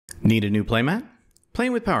Need a new playmat?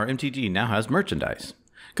 Playing with Power MTG now has merchandise.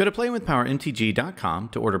 Go to playingwithpowermtg.com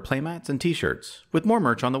to order playmats and t-shirts, with more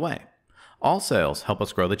merch on the way. All sales help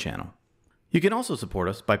us grow the channel. You can also support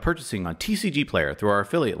us by purchasing on TCG Player through our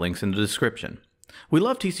affiliate links in the description. We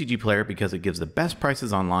love TCG Player because it gives the best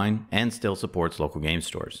prices online and still supports local game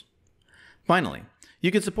stores. Finally,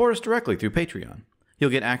 you can support us directly through Patreon. You'll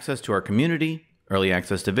get access to our community, early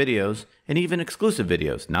access to videos, and even exclusive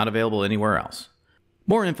videos not available anywhere else.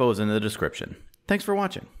 More info is in the description. Thanks for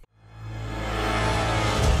watching.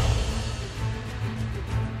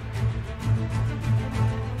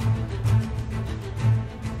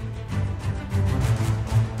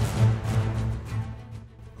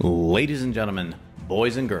 Ladies and gentlemen,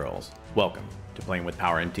 boys and girls, welcome to Playing with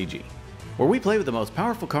Power MTG, where we play with the most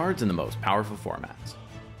powerful cards in the most powerful formats.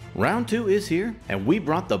 Round 2 is here, and we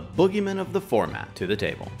brought the boogeyman of the format to the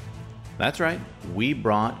table. That's right, we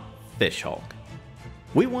brought Fish Hulk.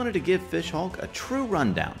 We wanted to give Fish Hulk a true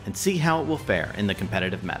rundown and see how it will fare in the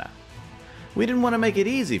competitive meta. We didn't want to make it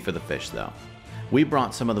easy for the fish though. We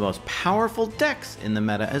brought some of the most powerful decks in the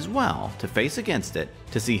meta as well to face against it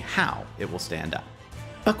to see how it will stand up.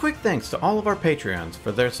 A quick thanks to all of our Patreons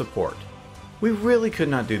for their support. We really could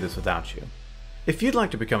not do this without you. If you'd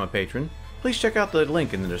like to become a patron, please check out the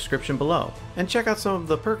link in the description below and check out some of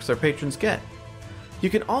the perks our patrons get. You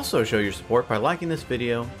can also show your support by liking this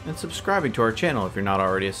video and subscribing to our channel if you're not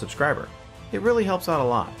already a subscriber. It really helps out a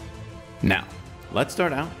lot. Now, let's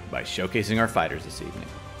start out by showcasing our fighters this evening.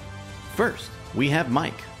 First, we have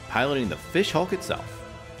Mike piloting the Fish Hulk itself,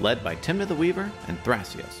 led by Tymna the Weaver and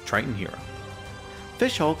Thrasios, Triton Hero.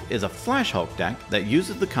 Fish Hulk is a Flash Hulk deck that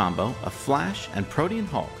uses the combo of Flash and Protean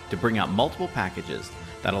Hulk to bring out multiple packages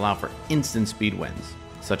that allow for instant speed wins,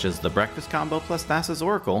 such as the Breakfast combo plus Thassa's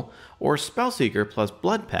Oracle, or Spellseeker plus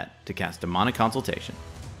Blood Pet to cast Demonic Consultation.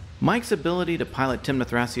 Mike's ability to pilot Tymna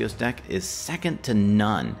Thrasios deck is second to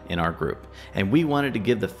none in our group, and we wanted to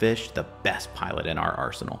give the fish the best pilot in our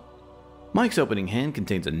arsenal. Mike's opening hand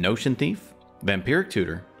contains a Notion Thief, Vampiric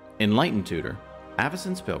Tutor, Enlightened Tutor,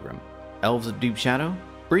 Avacyn's Pilgrim, Elves of Deep Shadow,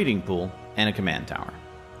 Breeding Pool, and a Command Tower.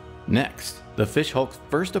 Next, the Fish Hulk's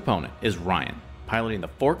first opponent is Ryan, piloting the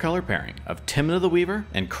 4-color pairing of Tymna the Weaver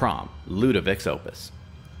and Kraum, Ludovic's Opus.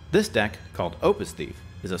 This deck, called Opus Thief,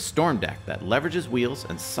 is a storm deck that leverages wheels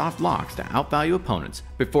and soft locks to outvalue opponents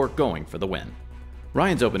before going for the win.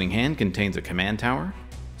 Ryan's opening hand contains a Command Tower,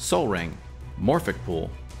 Soul Ring, Morphic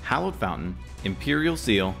Pool, Hallowed Fountain, Imperial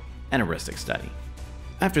Seal, and Heuristic Study.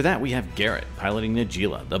 After that, we have Garrett piloting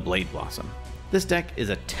Najeela, the Blade Blossom. This deck is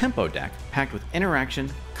a tempo deck packed with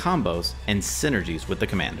interaction, combos, and synergies with the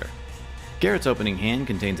commander. Garrett's opening hand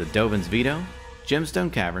contains a Dovin's Veto,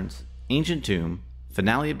 Gemstone Caverns, Ancient Tomb,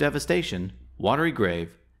 Finale of Devastation, Watery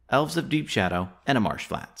Grave, Elves of Deep Shadow, and a Marsh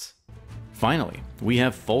Flats. Finally, we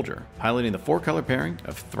have Folger piloting the 4-color pairing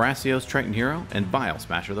of Thrasios Triton Hero and Vial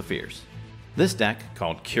Smasher the Fierce. This deck,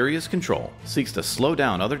 called Curious Control, seeks to slow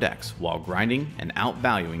down other decks while grinding and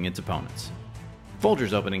outvaluing its opponents.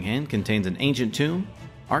 Folger's opening hand contains an Ancient Tomb,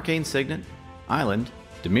 Arcane Signet, Island,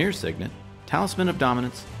 Demir's Signet, Talisman of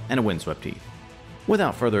Dominance, and a Windswept Heath.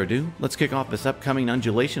 Without further ado, let's kick off this upcoming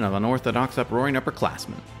undulation of unorthodox uproaring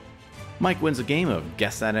upperclassmen. Mike wins a game of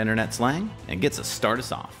Guess That Internet Slang and gets to start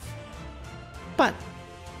us off. But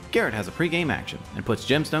Garrett has a pre-game action and puts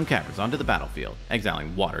Gemstone Caverns onto the battlefield,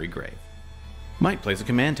 exiling Watery Grave. Mike plays a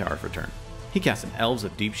Command Tower for turn. He casts an Elves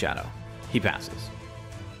of Deep Shadow. He passes.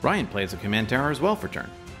 Ryan plays a Command Tower as well for turn.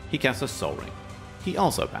 He casts a Soul Ring. He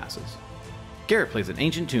also passes. Garrett plays an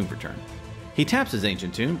Ancient Tomb for turn. He taps his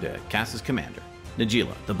Ancient Tomb to cast his commander,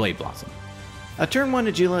 Najeela, the Blade Blossom. A turn 1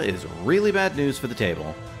 Najeela is really bad news for the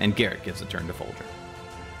table, and Garrett gives the turn to Folger.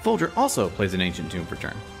 Folger also plays an Ancient Tomb for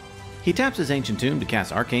turn. He taps his Ancient Tomb to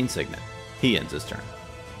cast Arcane Signet. He ends his turn.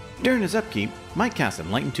 During his upkeep, Mike casts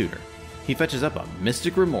Enlightened Tutor. He fetches up a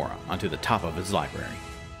Mystic Remora onto the top of his library.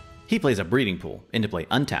 He plays a Breeding Pool into play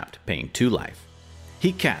untapped, paying 2 life.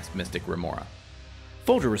 He casts Mystic Remora.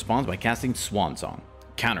 Folger responds by casting Swan Song,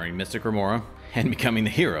 countering Mystic Remora and becoming the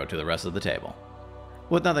hero to the rest of the table.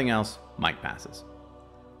 With nothing else, Mike passes.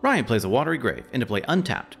 Ryan plays a Watery Grave into play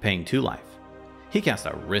untapped, paying 2 life. He casts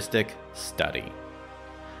a Heuristic Study.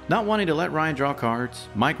 Not wanting to let Ryan draw cards,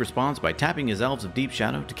 Mike responds by tapping his Elves of Deep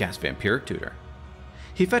Shadow to cast Vampiric Tutor.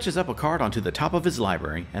 He fetches up a card onto the top of his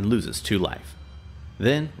library and loses 2 life.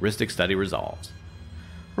 Then Heuristic Study resolves.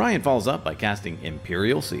 Ryan follows up by casting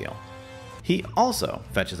Imperial Seal. He also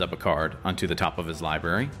fetches up a card onto the top of his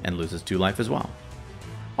library and loses 2 life as well.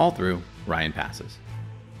 All through, Ryan passes.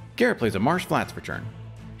 Garrett plays a Marsh Flats for turn.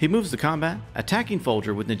 He moves to combat, attacking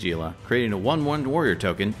Folger with Najeela, creating a 1/1 warrior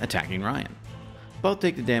token attacking Ryan. Both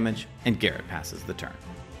take the damage, and Garrett passes the turn.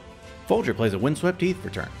 Folger plays a Windswept Heath for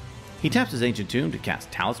turn. He taps his Ancient Tomb to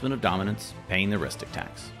cast Talisman of Dominance, paying the Rhystic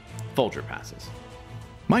tax. Folger passes.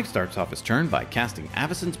 Mike starts off his turn by casting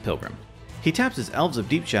Avacyn's Pilgrim. He taps his Elves of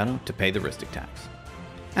Deep Shadow to pay the Rhystic tax.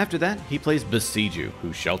 After that, he plays Besiege You,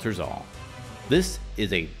 who shelters all. This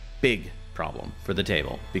is a big problem for the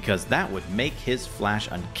table, because that would make his flash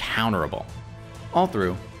uncounterable. All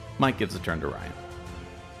through, Mike gives the turn to Ryan.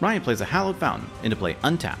 Ryan plays a Hallowed Fountain into play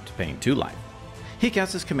untapped, paying 2 life. He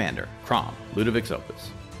casts his commander, Kraum, Ludovic's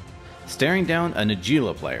Opus. Staring down a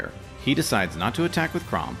Najeela player, he decides not to attack with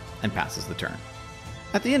Kraum and passes the turn.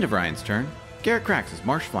 At the end of Ryan's turn, Garrett cracks his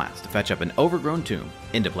Marsh Flats to fetch up an Overgrown Tomb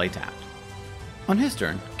into play tapped. On his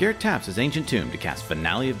turn, Garrett taps his Ancient Tomb to cast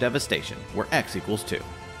Finale of Devastation, where X equals 2.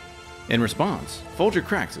 In response, Folger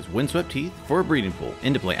cracks his Windswept Heath for a Breeding Pool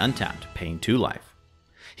into play untapped, paying 2 life.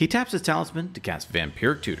 He taps his Talisman to cast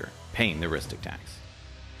Vampiric Tutor, paying the Rhystic tax.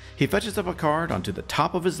 He fetches up a card onto the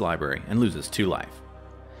top of his library and loses 2 life.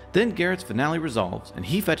 Then Garrett's Finale resolves, and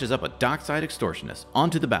he fetches up a Dockside Extortionist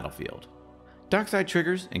onto the battlefield. Dockside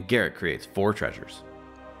triggers, and Garrett creates 4 treasures.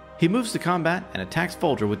 He moves to combat and attacks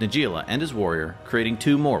Folger with Najeela and his warrior, creating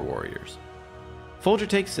 2 more warriors. Folger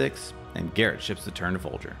takes 6, and Garrett ships the turn to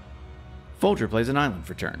Folger. Folger plays an island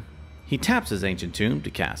for turn. He taps his Ancient Tomb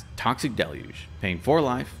to cast Toxic Deluge, paying 4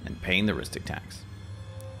 life and paying the Rhystic tax.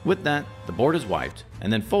 With that, the board is wiped,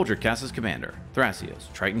 and then Folger casts his commander,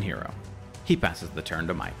 Thrasios, Triton Hero. He passes the turn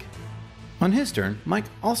to Mike. On his turn, Mike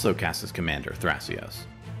also casts his commander, Thrasios.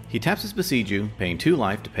 He taps his Besiege You, paying 2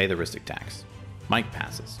 life to pay the Rhystic tax. Mike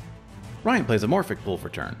passes. Ryan plays a Morphic Pool for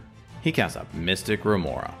turn. He casts up Mystic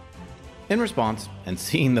Remora. In response, and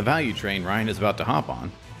seeing the value train Ryan is about to hop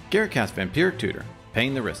on, Garrett casts Vampiric Tutor,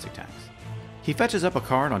 paying the Rhystic tax. He fetches up a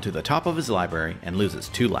card onto the top of his library and loses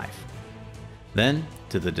 2 life. Then,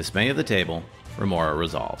 to the dismay of the table, Remora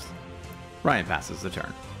resolves. Ryan passes the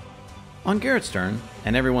turn. On Garrett's turn,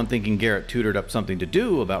 and everyone thinking Garrett tutored up something to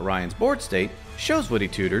do about Ryan's board state, shows what he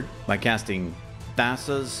tutored by casting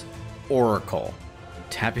Thassa's Oracle,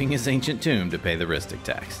 tapping his Ancient Tomb to pay the Rhystic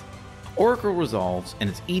tax. Oracle resolves, and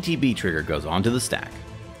its ETB trigger goes onto the stack.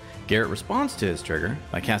 Garrett responds to his trigger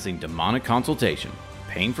by casting Demonic Consultation,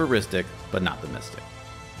 paying for Rhystic, but not the Mystic.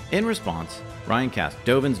 In response, Ryan casts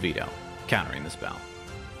Dovin's Veto, countering the spell.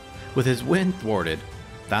 With his win thwarted,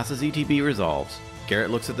 Thassa's ETB resolves.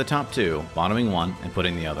 Garrett looks at the top 2, bottoming 1 and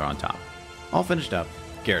putting the other on top. All finished up,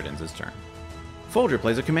 Garrett ends his turn. Folger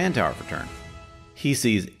plays a Command Tower for turn. He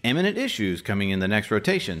sees imminent issues coming in the next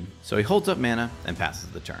rotation, so he holds up mana and passes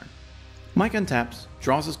the turn. Mike untaps,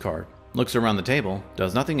 draws his card, looks around the table,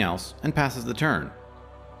 does nothing else, and passes the turn.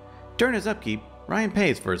 During his upkeep, Ryan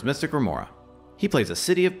pays for his Mystic Remora. He plays a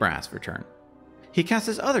City of Brass for turn. He casts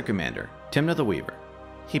his other commander, Tymna the Weaver.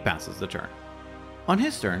 He passes the turn. On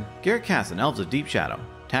his turn, Garrett casts an Elves of Deep Shadow,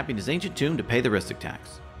 tapping his Ancient Tomb to pay the Rhystic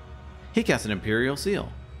tax. He casts an Imperial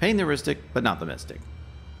Seal, paying the Rhystic but not the Mystic.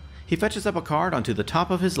 He fetches up a card onto the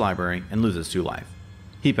top of his library and loses 2 life.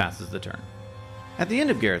 He passes the turn. At the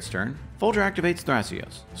end of Garrett's turn, Folger activates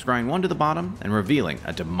Thrasios, scrying 1 to the bottom and revealing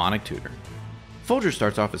a Demonic Tutor. Folger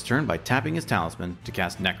starts off his turn by tapping his Talisman to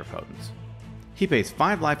cast Necropotence. He pays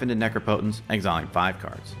 5 life into Necropotence, exiling 5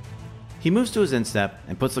 cards. He moves to his instep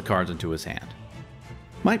and puts the cards into his hand.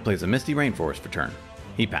 Mike plays a Misty Rainforest for turn.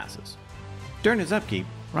 He passes. During his upkeep,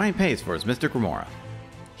 Ryan pays for his Mystic Remora.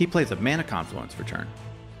 He plays a Mana Confluence for turn.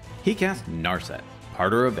 He casts Narset,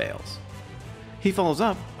 Harder of Veils. He follows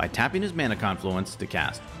up by tapping his Mana Confluence to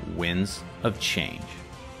cast Winds of Change.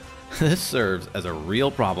 This serves as a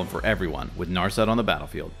real problem for everyone with Narset on the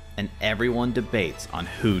battlefield, and everyone debates on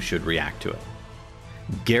who should react to it.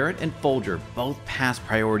 Garrett and Folger both pass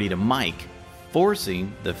priority to Mike,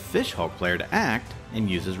 forcing the Fishhawk player to act and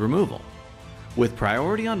use his removal. With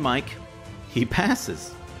priority on Mike, he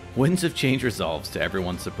passes. Winds of Change resolves to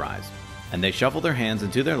everyone's surprise, and they shuffle their hands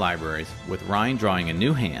into their libraries, with Ryan drawing a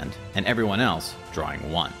new hand and everyone else drawing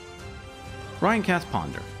 1. Ryan casts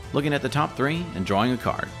Ponder, looking at the top 3 and drawing a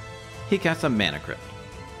card. He casts a Mana Crypt.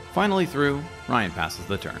 Finally through, Ryan passes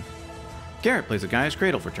the turn. Garrett plays a Gaia's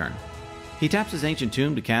Cradle for turn. He taps his Ancient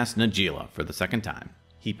Tomb to cast Najeela for the 2nd time.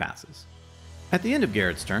 He passes. At the end of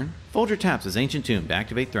Garrett's turn, Folger taps his Ancient Tomb to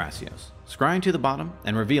activate Thrasios, scrying to the bottom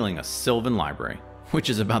and revealing a Sylvan Library, which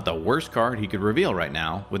is about the worst card he could reveal right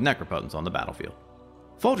now with Necropotence on the battlefield.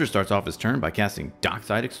 Folger starts off his turn by casting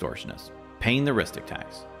Dockside Extortionist, paying the Rhystic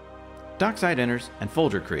tax. Dockside enters and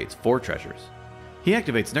Folger creates 4 treasures. He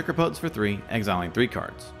activates Necropotence for 3, exiling 3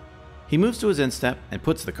 cards. He moves to his instep and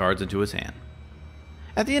puts the cards into his hand.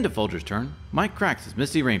 At the end of Folger's turn, Mike cracks his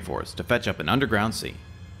Misty Rainforest to fetch up an Underground Sea.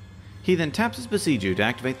 He then taps his Besiege You to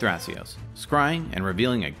activate Thrasios, scrying and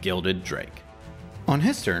revealing a Gilded Drake. On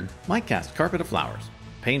his turn, Mike casts Carpet of Flowers,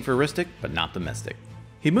 paying for Rhystic but not the Mystic.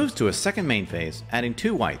 He moves to his second main phase, adding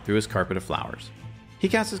 2 white through his Carpet of Flowers. He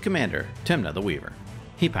casts his commander, Tymna the Weaver.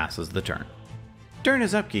 He passes the turn. During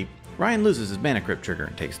his upkeep, Ryan loses his Mana Crypt trigger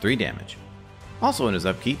and takes 3 damage. Also in his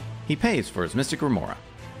upkeep, he pays for his Mystic Remora.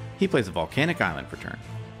 He plays a Volcanic Island for turn.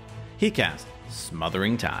 He casts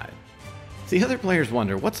Smothering Tide. The other players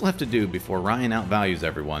wonder what's left to do before Ryan outvalues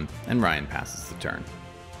everyone, and Ryan passes the turn.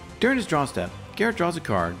 During his draw step, Garrett draws a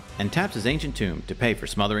card and taps his Ancient Tomb to pay for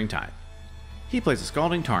Smothering Tide. He plays a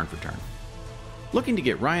Scalding Tarn for turn. Looking to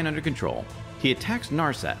get Ryan under control, he attacks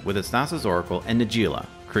Narset with his Thrasios Oracle and Najeela,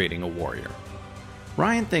 creating a warrior.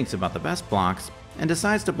 Ryan thinks about the best blocks and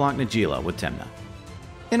decides to block Najeela with Tymna.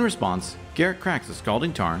 In response, Garrett cracks a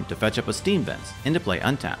Scalding Tarn to fetch up a Steam Vents into play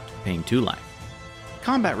untapped, paying 2 life.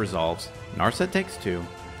 Combat resolves, Narset takes 2,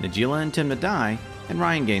 Najeela and Tymna die, and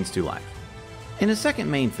Ryan gains 2 life. In his second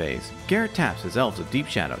main phase, Garrett taps his Elves of Deep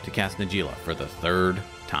Shadow to cast Najeela for the 3rd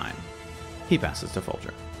time. He passes to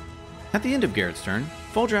Folger. At the end of Garrett's turn,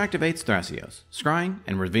 Folger activates Thrasios, scrying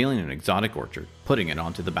and revealing an exotic orchard, putting it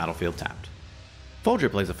onto the battlefield tapped. Folger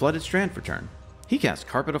plays a Flooded Strand for turn. He casts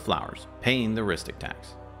Carpet of Flowers, paying the Rhystic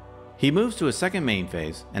tax. He moves to his second main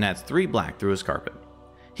phase and adds 3 black through his Carpet.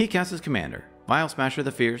 He casts his commander, Vial Smasher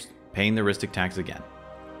the Fierce, paying the Rhystic tax again.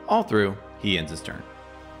 All through, he ends his turn.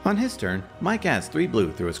 On his turn, Mike adds 3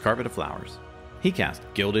 blue through his Carpet of Flowers. He casts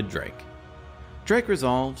Gilded Drake. Drake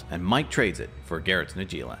resolves, and Mike trades it for Garrett's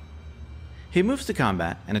Najeela. He moves to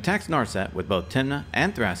combat and attacks Narset with both Tymna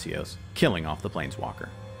and Thrasios, killing off the Planeswalker.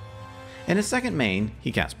 In his second main,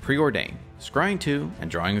 he casts Preordain, scrying 2 and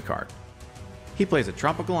drawing a card. He plays a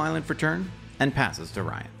Tropical Island for turn and passes to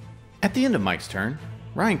Ryan. At the end of Mike's turn,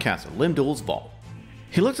 Ryan casts a Lim-Dûl's Vault.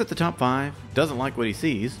 He looks at the top 5, doesn't like what he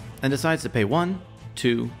sees, and decides to pay 1,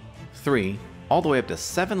 2, 3, all the way up to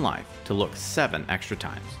 7 life to look 7 extra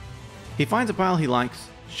times. He finds a pile he likes,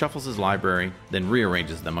 shuffles his library, then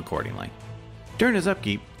rearranges them accordingly. During his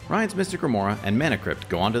upkeep, Ryan's Mystic Remora and Mana Crypt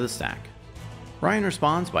go onto the stack. Ryan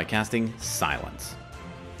responds by casting Silence.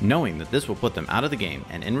 Knowing that this will put them out of the game,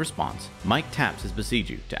 and in response, Mike taps his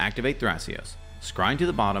Besieju to activate Thrasios, scrying to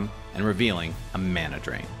the bottom and revealing a Mana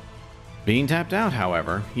Drain. Being tapped out,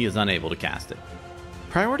 however, he is unable to cast it.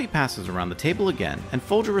 Priority passes around the table again, and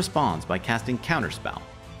Folger responds by casting Counterspell.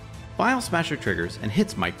 Vial Smasher triggers and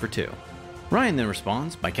hits Mike for 2. Ryan then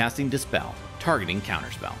responds by casting Dispel, targeting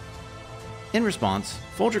Counterspell. In response,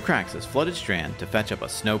 Folger cracks his Flooded Strand to fetch up a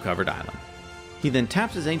snow-covered island. He then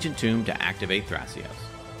taps his Ancient Tomb to activate Thrasios.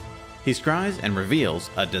 He scries and reveals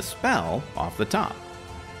a Dispel off the top.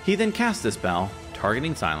 He then casts Dispel,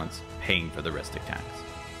 targeting Silence, paying for the Rhystic tax.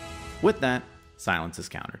 With that, Silence is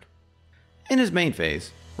countered. In his main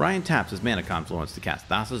phase, Ryan taps his Mana Confluence to cast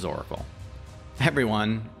Thassa's Oracle.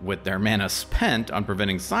 Everyone, with their mana spent on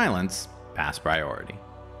preventing Silence, pass priority.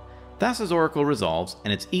 Thassa's Oracle resolves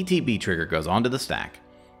and its ETB trigger goes onto the stack.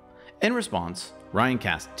 In response, Ryan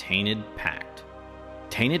casts Tainted Pact.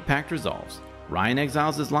 Tainted Pact resolves, Ryan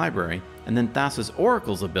exiles his library, and then Thassa's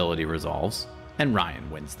Oracle's ability resolves, and Ryan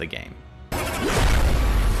wins the game.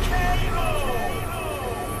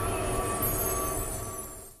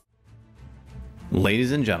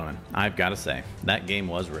 Ladies and gentlemen, I've got to say, that game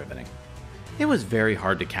was riveting. It was very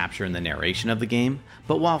hard to capture in the narration of the game,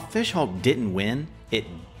 but while Fishhawk didn't win, it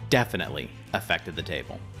definitely affected the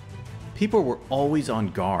table. People were always on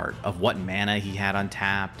guard of what mana he had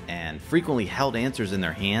untapped and frequently held answers in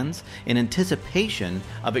their hands in anticipation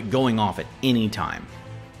of it going off at any time.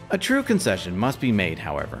 A true concession must be made,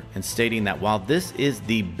 however, in stating that while this is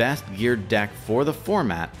the best geared deck for the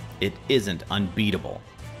format, it isn't unbeatable.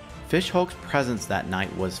 Fishhawk's presence that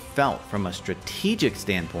night was felt from a strategic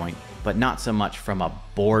standpoint, but not so much from a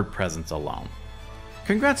board presence alone.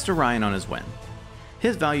 Congrats to Ryan on his win.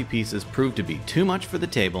 His value pieces proved to be too much for the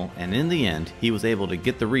table, and in the end, he was able to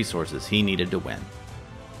get the resources he needed to win.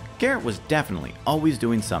 Garrett was definitely always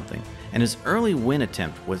doing something, and his early win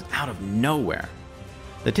attempt was out of nowhere.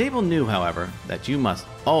 The table knew, however, that you must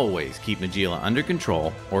always keep Najeela under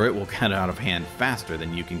control or it will get out of hand faster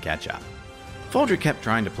than you can catch up. Folger kept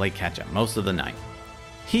trying to play catch up most of the night.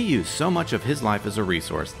 He used so much of his life as a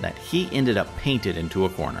resource that he ended up painted into a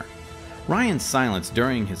corner. Ryan's silence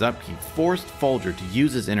during his upkeep forced Folger to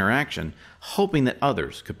use his interaction, hoping that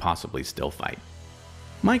others could possibly still fight.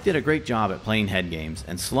 Mike did a great job at playing head games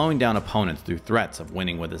and slowing down opponents through threats of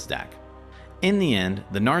winning with his deck. In the end,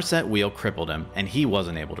 the Narset wheel crippled him and he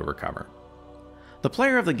wasn't able to recover. The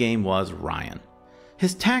player of the game was Ryan.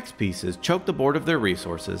 His tax pieces choked the board of their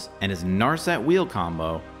resources, and his Narset wheel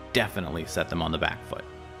combo definitely set them on the back foot.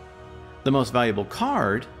 The most valuable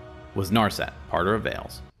card was Narset, Parter of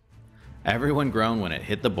Veils. Everyone groaned when it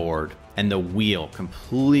hit the board, and the wheel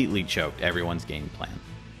completely choked everyone's game plan.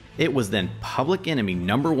 It was then public enemy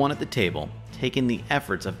number one at the table, taking the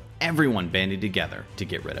efforts of everyone banding together to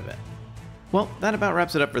get rid of it. Well, that about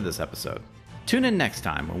wraps it up for this episode. Tune in next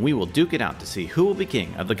time when we will duke it out to see who will be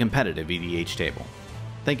king of the competitive EDH table.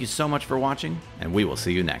 Thank you so much for watching, and we will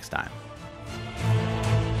see you next time.